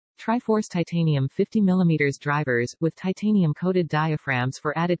TriForce Titanium 50mm drivers, with titanium-coated diaphragms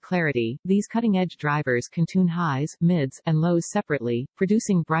for added clarity. These cutting-edge drivers can tune highs, mids, and lows separately,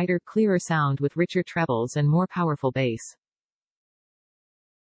 producing brighter, clearer sound with richer trebles and more powerful bass.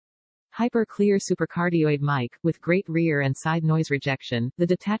 HyperClear Supercardioid Mic, with great rear and side noise rejection. The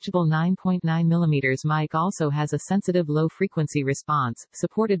detachable 9.9mm mic also has a sensitive low-frequency response,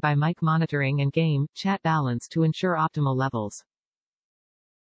 supported by mic monitoring and game, chat balance to ensure optimal levels.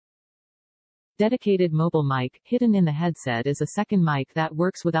 Dedicated mobile mic. Hidden in the headset is a second mic that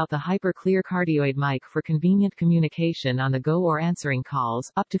works without the HyperClear Cardioid Mic for convenient communication on the go or answering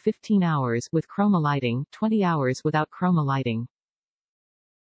calls, up to 15 hours with Chroma Lighting, 20 hours without Chroma Lighting.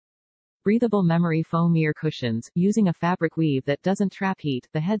 Breathable memory foam ear cushions. Using a fabric weave that doesn't trap heat,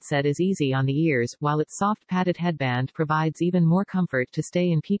 the headset is easy on the ears, while its soft padded headband provides even more comfort to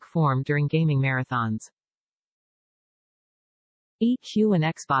stay in peak form during gaming marathons. EQ and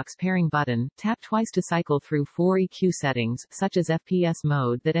Xbox pairing button. Tap twice to cycle through 4 EQ settings, such as FPS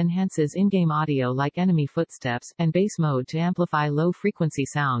mode that enhances in-game audio like enemy footsteps, and bass mode to amplify low-frequency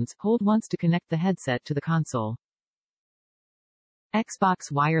sounds. Hold once to connect the headset to the console.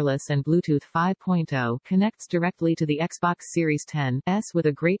 Xbox Wireless and Bluetooth 5.0 connects directly to the Xbox Series X with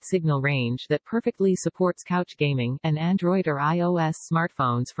a great signal range that perfectly supports couch gaming, and Android or iOS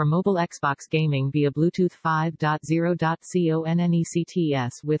smartphones for mobile Xbox gaming via Bluetooth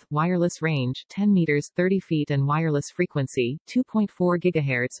 5.0.connects with wireless range 10 meters 30 feet and wireless frequency 2.4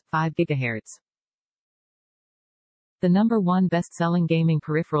 GHz, 5 GHz. The #1 best-selling gaming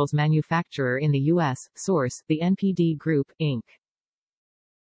peripherals manufacturer in the U.S., source, the NPD Group, Inc.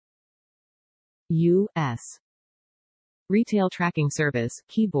 U.S. Retail tracking service,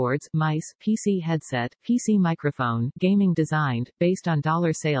 keyboards, mice, PC headset, PC microphone, gaming designed, based on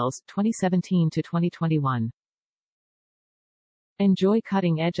dollar sales, 2017 to 2021. Enjoy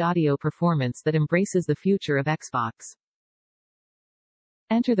cutting-edge audio performance that embraces the future of Xbox.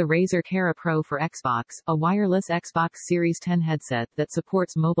 Enter the Razer Kaira Pro for Xbox, a wireless Xbox Series X headset that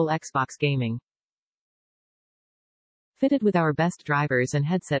supports mobile Xbox gaming. Fitted with our best drivers and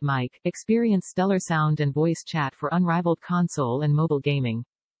headset mic, experience stellar sound and voice chat for unrivaled console and mobile gaming.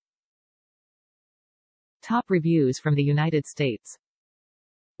 Top reviews from the United States.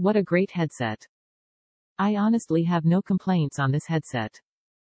 What a great headset. I honestly have no complaints on this headset.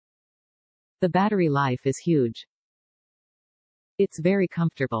 The battery life is huge. It's very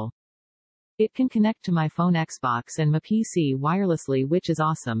comfortable. It can connect to my phone, Xbox, and my PC wirelessly, which is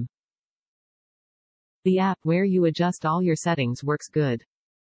awesome. The app where you adjust all your settings works good.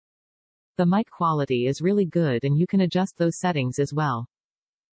 The mic quality is really good and you can adjust those settings as well.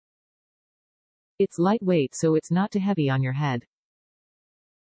 It's lightweight so it's not too heavy on your head.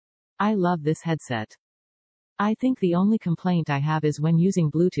 I love this headset. I think the only complaint I have is when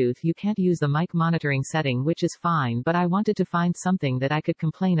using Bluetooth you can't use the mic monitoring setting, which is fine, but I wanted to find something that I could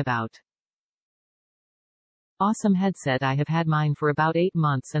complain about. Awesome headset. I have had mine for about 8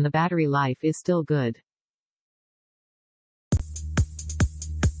 months and the battery life is still good.